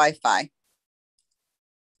office Wi-Fi.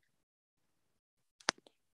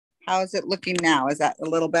 How is it looking now? Is that a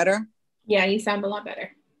little better? Yeah, you sound a lot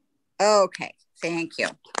better. Okay, thank you.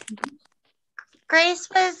 Grace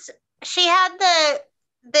she had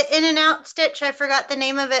the in and out stitch. I forgot the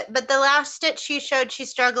name of it, but the last stitch she showed,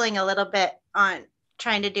 she's struggling a little bit on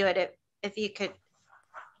trying to do it. If you could,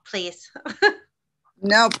 please.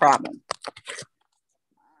 No problem.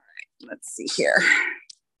 All right, let's see here.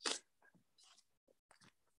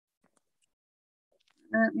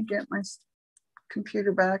 Let me get my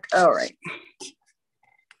computer back. All right.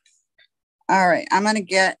 All right, I'm going to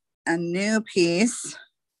get a new piece.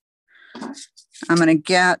 I'm going to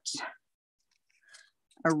get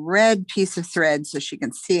a red piece of thread so she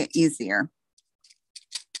can see it easier.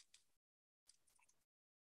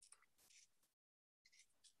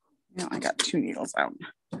 No, I got 2 needles out.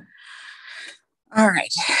 All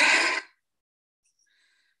right.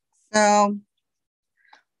 So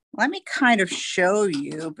let me kind of show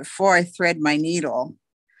you before I thread my needle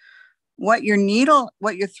what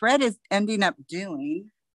your thread is ending up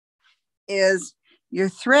doing is your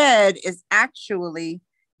thread is actually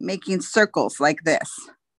making circles like this.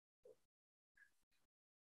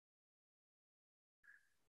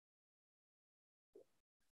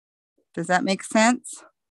 Does that make sense?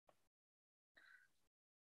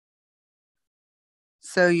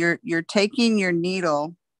 So you're taking your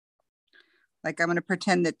needle, like I'm going to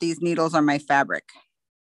pretend that these needles are my fabric.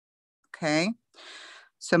 Okay.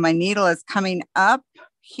 So my needle is coming up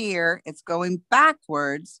here, it's going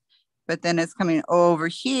backwards, but then it's coming over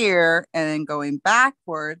here and then going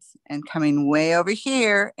backwards and coming way over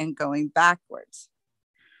here and going backwards.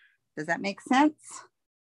 Does that make sense?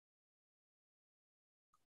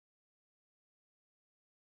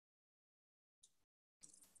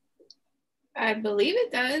 I believe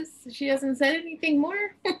it does. She hasn't said anything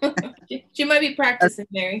more. She might be practicing,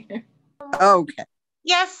 Mary. Okay.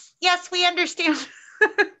 Yes, we understand.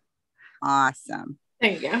 Awesome.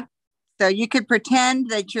 There you go. So you could pretend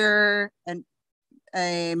that you're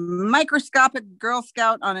a microscopic Girl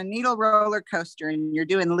Scout on a needle roller coaster and you're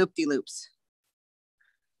doing loop-de-loops.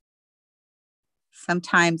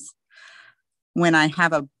 Sometimes when I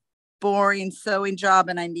have a boring sewing job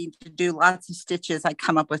and I need to do lots of stitches, I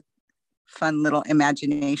come up with fun little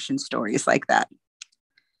imagination stories like that.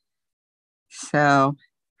 So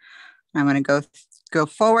I'm going to go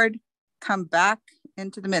forward, come back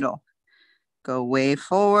into the middle, go way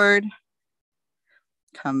forward,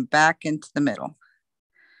 come back into the middle,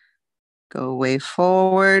 go way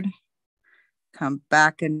forward, come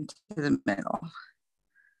back into the middle.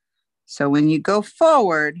 So when you go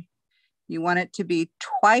forward, you want it to be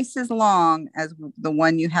twice as long as the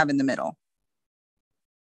one you have in the middle.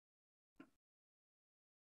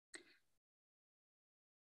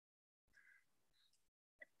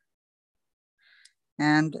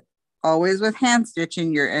 And always with hand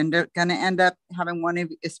stitching, you're going to end up having one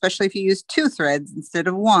of, especially if you use 2 threads instead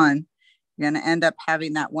of 1, you're going to end up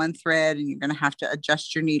having that 1 thread and you're going to have to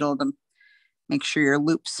adjust your needle to make sure your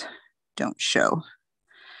loops don't show.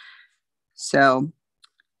 So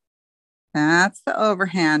that's the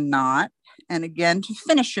overhand knot. And again, to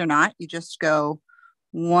finish your knot, you just go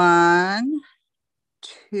 1,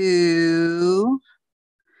 2,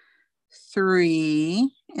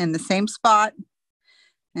 3 in the same spot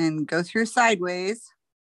and go through sideways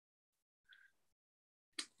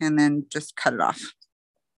and then just cut it off.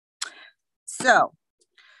 So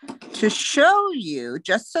to show you,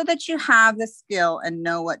 just so that you have the skill and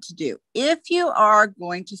know what to do, if you are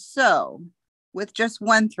going to sew with just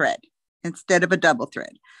 1 thread instead of a double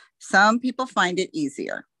thread, some people find it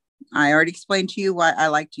easier. I already explained to you why I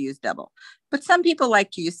like to use double, but some people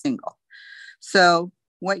like to use single. So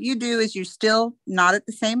what you do is you still knot it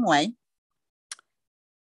the same way.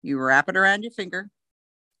 You wrap it around your finger,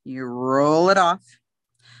 you roll it off.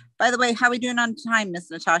 By the way, how are we doing on time, Miss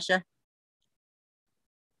Natasha?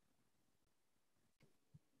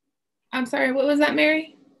 I'm sorry, what was that,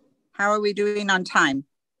 Mary? How are we doing on time?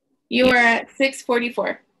 You are at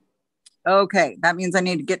 6:44. Okay, that means I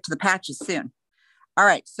need to get to the patches soon. All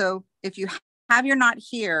right, so if you have your knot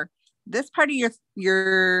here, this part of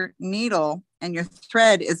your needle and your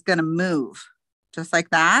thread is going to move just like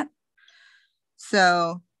that.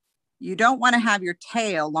 So you don't want to have your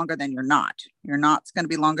tail longer than your knot. Your knot's going to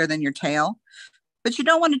be longer than your tail, but you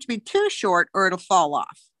don't want it to be too short or it'll fall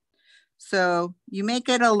off. So you make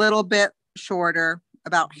it a little bit shorter,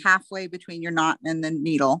 about halfway between your knot and the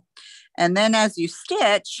needle. And then as you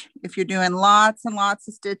stitch, if you're doing lots and lots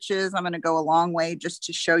of stitches, I'm going to go a long way just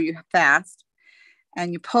to show you fast.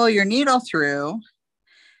 And you pull your needle through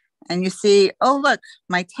and you see, oh, look,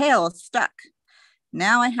 my tail is stuck.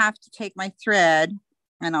 Now I have to take my thread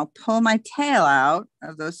and I'll pull my tail out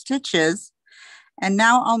of those stitches. And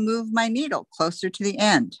now I'll move my needle closer to the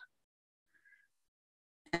end.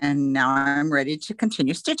 And now I'm ready to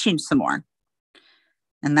continue stitching some more.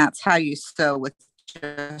 And that's how you sew with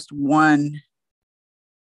just one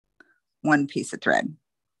piece of thread.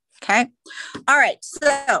 Okay. All right. So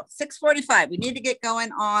 6:45, we need to get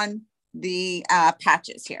going on the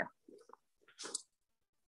patches here.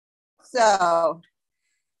 So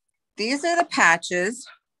these are the patches.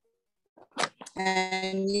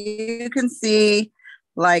 And you can see,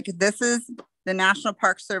 like, this is the National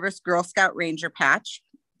Park Service Girl Scout Ranger patch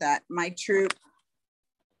that my troop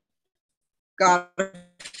got a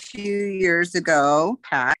few years ago.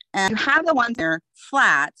 And you have the ones that are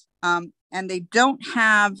flat, and they don't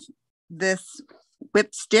have this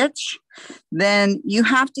whip stitch. Then you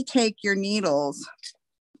have to take your needles.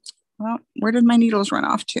 Well, where did my needles run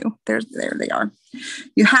off to? There they are.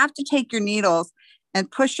 You have to take your needles and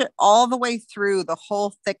push it all the way through the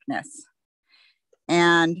whole thickness.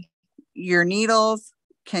 And your needles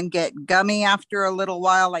can get gummy after a little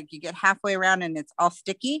while, like you get halfway around and it's all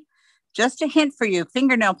sticky. Just a hint for you,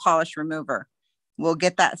 fingernail polish remover will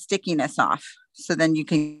get that stickiness off, so then you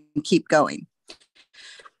can keep going.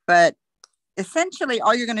 But essentially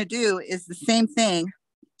all you're gonna do is the same thing.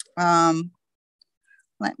 Let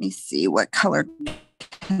me see, what color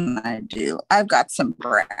can I do? I've got some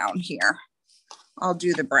brown here. I'll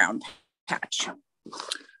do the brown patch.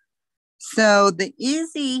 So the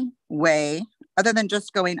easy way, other than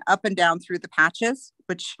just going up and down through the patches,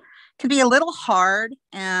 which can be a little hard,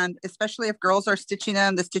 and especially if girls are stitching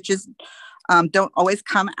them, the stitches don't always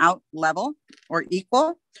come out level or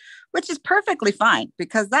equal, which is perfectly fine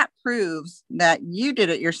because that proves that you did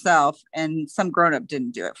it yourself and some grown-up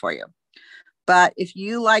didn't do it for you. But if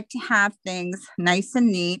you like to have things nice and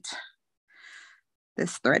neat,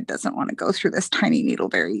 this thread doesn't want to go through this tiny needle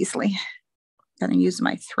very easily. I'm going to use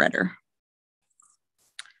my threader.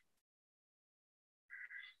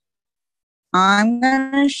 I'm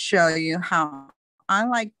going to show you how I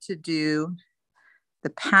like to do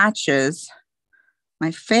the patches.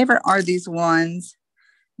 My favorite are these ones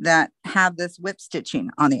that have this whip stitching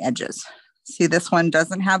on the edges. See, this one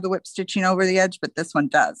doesn't have the whip stitching over the edge, but this one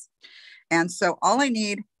does. And so all I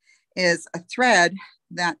need is a thread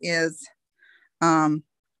that is, again,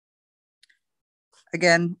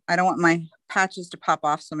 I don't want my patches to pop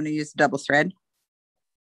off, so I'm going to use double thread.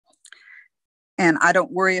 And I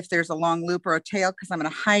don't worry if there's a long loop or a tail because I'm going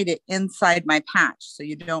to hide it inside my patch so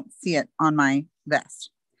you don't see it on my vest.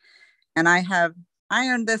 And I have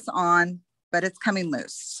ironed this on, but it's coming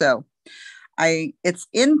loose. So it's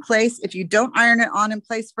in place. If you don't iron it on in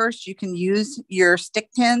place first, you can use your stick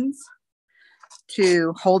pins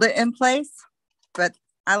to hold it in place. But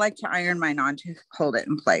I like to iron mine on to hold it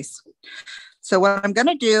in place. So what I'm going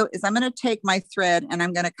to do is I'm going to take my thread and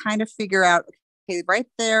I'm going to kind of figure out, okay, right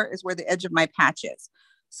there is where the edge of my patch is.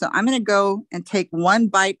 So I'm going to go and take one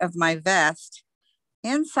bite of my vest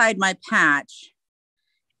inside my patch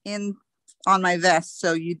on my vest.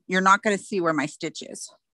 So you're not going to see where my stitch is,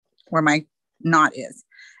 where my knot is.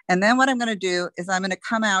 And then what I'm going to do is I'm going to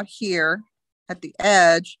come out here at the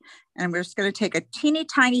edge and we're just going to take a teeny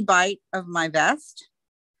tiny bite of my vest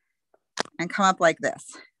and come up like this.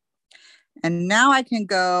 And now I can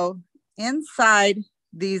go inside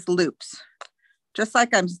these loops. Just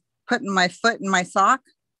like I'm putting my foot in my sock,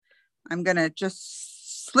 I'm going to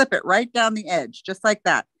just slip it right down the edge, just like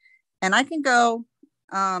that. And I can go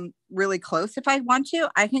really close if I want to.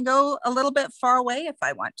 I can go a little bit far away if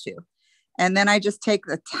I want to. And then I just take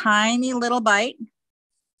the tiny little bite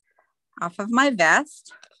off of my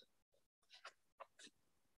vest.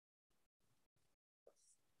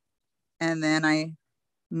 And then I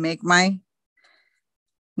make my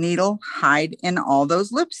needle hide in all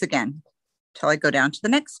those loops again till I go down to the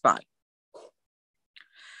next spot.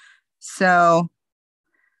 So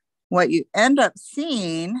what you end up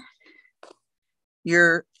seeing,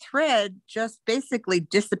 your thread just basically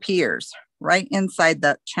disappears right inside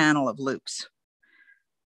that channel of loops.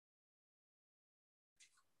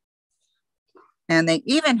 And they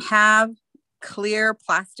even have clear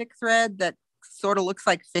plastic thread that sort of looks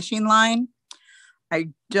like fishing line. I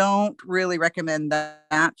don't really recommend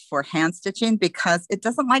that for hand stitching because it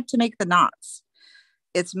doesn't like to make the knots.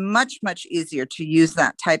 It's much, much easier to use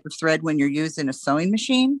that type of thread when you're using a sewing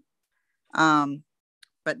machine,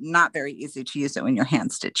 but not very easy to use it when you're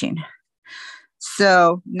hand stitching.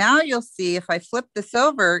 So now you'll see if I flip this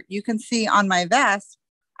over, you can see on my vest,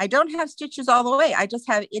 I don't have stitches all the way. I just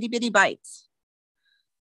have itty bitty bites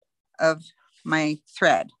of my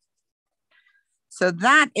thread. So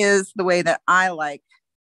that is the way that I like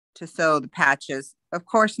to sew the patches. Of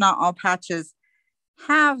course, not all patches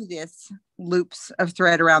have this loops of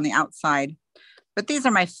thread around the outside, but these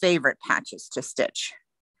are my favorite patches to stitch,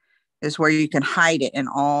 is where you can hide it in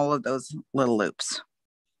all of those little loops.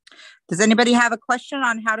 Does anybody have a question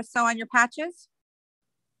on how to sew on your patches?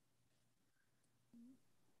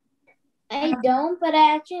 I don't, but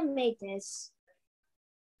I actually made this.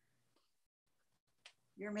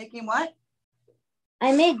 You're making what?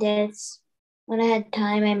 I made this. When I had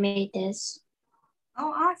time, I made this.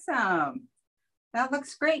 Oh, awesome. That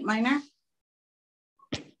looks great, Minor.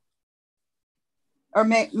 Or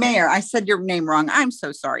Mayor, I said your name wrong. I'm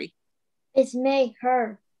so sorry. It's May,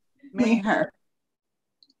 her. Mayor.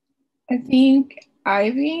 I think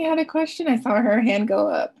Ivy had a question. I saw her hand go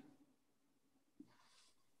up.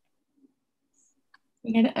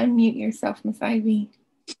 You gotta unmute yourself, Miss Ivy.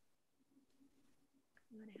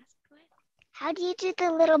 How do you do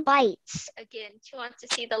the little bites? Again, she wants to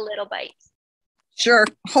see the little bites. Sure.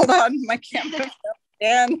 Hold on. My camera's up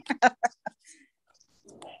again.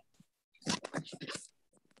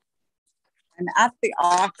 I'm at the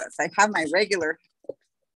office. I have my regular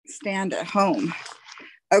stand at home.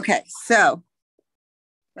 Okay, so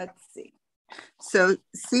let's see. So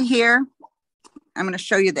see here, I'm going to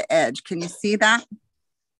show you the edge. Can you see that?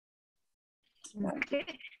 Okay.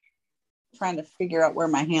 Trying to figure out where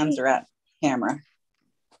my hands are at camera.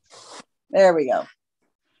 There we go.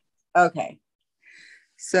 Okay.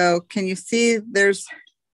 So can you see there's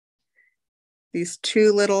these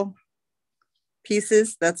two little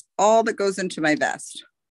pieces? That's all that goes into my vest.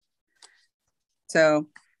 So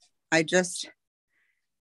I just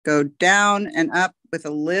go down and up with a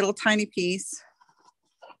little tiny piece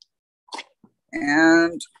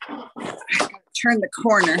and turn the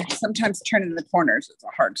corner. Sometimes turning the corners is the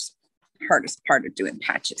hardest part of doing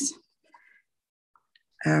patches.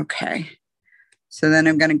 Okay, so then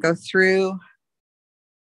I'm going to go through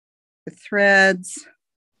the threads.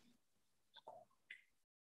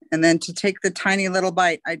 And then to take the tiny little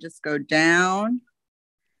bite, I just go down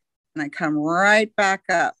and I come right back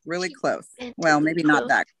up really close. Well, maybe not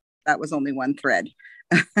that. That was only one thread.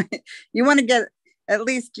 You want to get at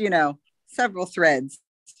least, you know, several threads.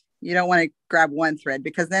 You don't want to grab one thread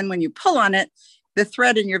because then when you pull on it, the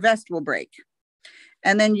thread in your vest will break.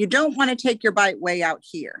 And then you don't want to take your bite way out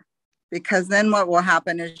here because then what will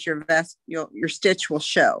happen is your vest, your stitch will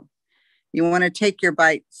show. You want to take your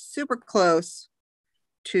bite super close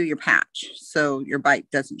to your patch so your bite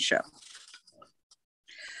doesn't show.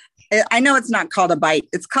 I know it's not called a bite,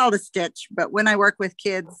 it's called a stitch, but when I work with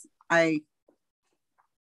kids, I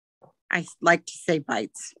like to say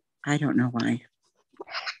bites. I don't know why.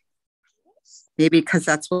 Maybe because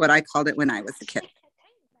that's what I called it when I was a kid.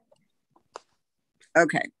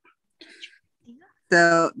 Okay.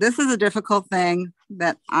 So this is a difficult thing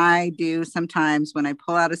that I do sometimes when I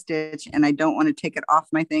pull out a stitch and I don't want to take it off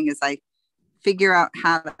my thing is I figure out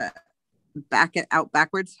how to back it out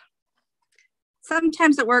backwards.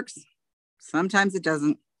 Sometimes it works. Sometimes it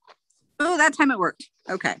doesn't. Oh, that time it worked.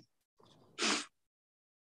 Okay.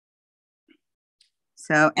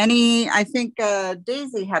 So I think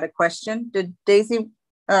Daisy had a question. Did Daisy,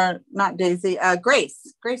 not Daisy,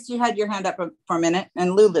 Grace. Grace, you had your hand up for a minute.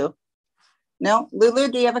 And Lulu. No, Lulu,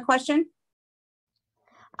 do you have a question?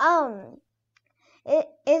 Is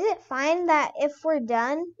it fine that if we're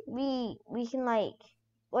done, we can like,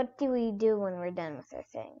 what do we do when we're done with our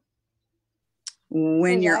thing?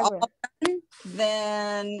 When you're all done,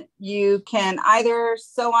 then you can either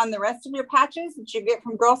sew on the rest of your patches that you get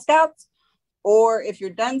from Girl Scouts, or if you're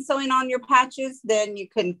done sewing on your patches, then you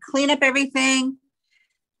can clean up everything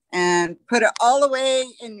and put it all away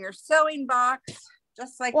in your sewing box,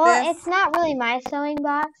 just like this. Well, it's not really my sewing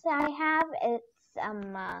box that I have. It's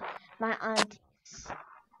my auntie's.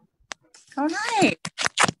 Oh, nice.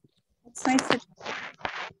 That's nice.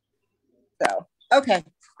 So, okay.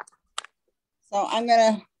 So I'm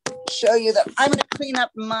going to show you that I'm going to clean up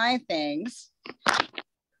my things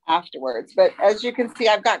afterwards. But as you can see,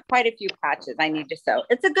 I've got quite a few patches I need to sew.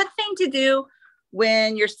 It's a good thing to do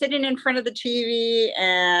when you're sitting in front of the TV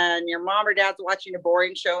and your mom or dad's watching a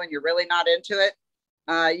boring show and you're really not into it.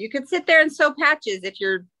 You can sit there and sew patches if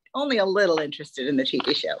you're only a little interested in the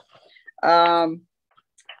TV show.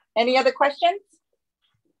 Any other questions?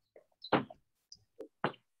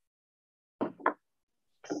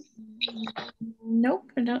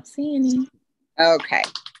 Nope, I don't see any. Okay.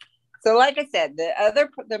 So like I said,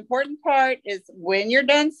 the important part is when you're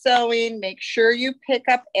done sewing, make sure you pick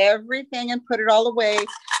up everything and put it all away,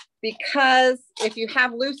 because if you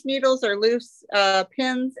have loose needles or loose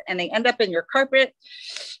pins and they end up in your carpet,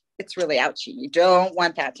 it's really ouchy. You don't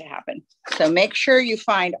want that to happen. So make sure you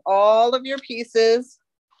find all of your pieces.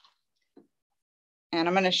 And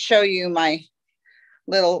I'm going to show you my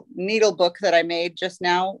little needle book that I made just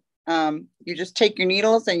now. You just take your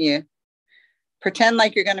needles and you pretend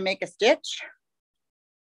like you're going to make a stitch,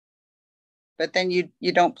 but then you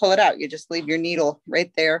don't pull it out. You just leave your needle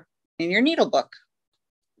right there in your needle book.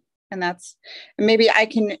 And maybe I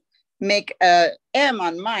can make a M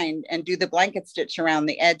on mine and do the blanket stitch around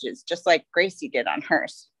the edges, just like Gracie did on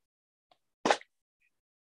hers.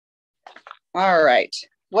 All right.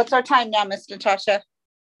 What's our time now, Miss Natasha?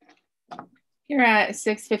 You're at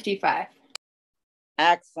 6:55.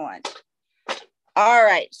 Excellent. All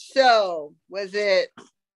right. So was it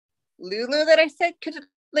Lulu that I said could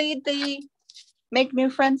lead the Make New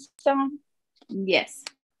Friends song? Yes.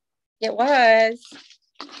 It was.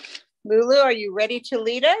 Lulu, are you ready to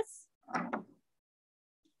lead us?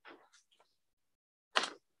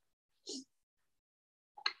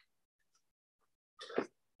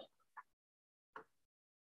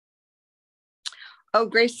 Oh,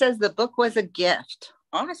 Grace says the book was a gift.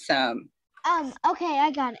 Awesome. Okay, I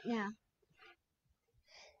got it now.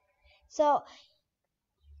 So,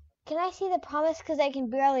 can I see the promise? Because I can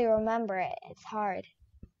barely remember it. It's hard.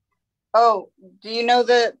 Oh, do you know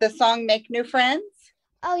the song Make New Friends?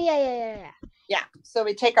 Oh, yeah. Yeah. So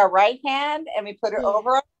we take our right hand and we put it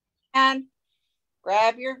over our hand.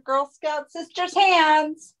 Grab your Girl Scout sisters'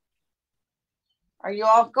 hands. Are you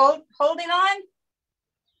all holding on?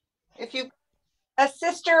 If you a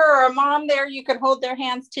sister or a mom there, you can hold their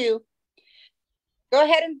hands too. Go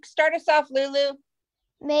ahead and start us off, Lulu.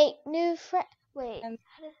 Make new friends. Wait. And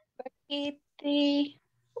keep the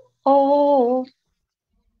old.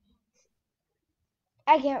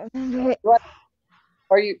 I can't remember it. What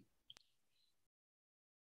are you?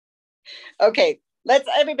 Okay, let's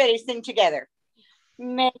everybody sing together.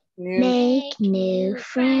 Make new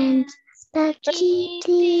friends, but keep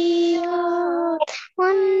the old.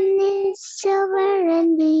 One is silver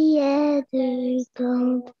and the other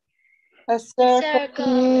gold. A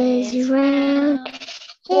circle is round,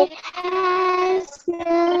 it has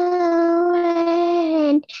no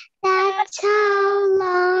end. That's how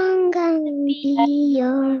long I'll be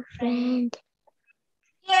your friend.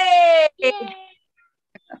 Yay!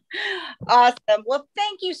 Awesome. Well,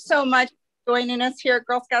 thank you so much for joining us here at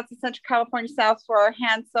Girl Scouts of Central California South for our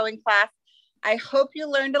hand sewing class. I hope you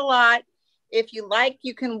learned a lot. If you like,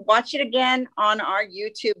 you can watch it again on our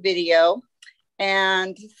YouTube video.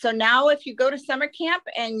 And so now if you go to summer camp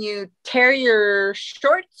and you tear your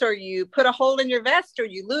shorts or you put a hole in your vest or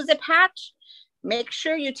you lose a patch, make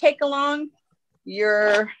sure you take along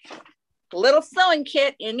your little sewing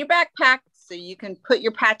kit in your backpack so you can put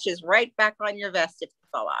your patches right back on your vest if you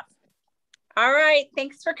fall off. All right.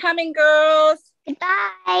 Thanks for coming, girls.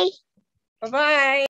 Goodbye. Bye-bye.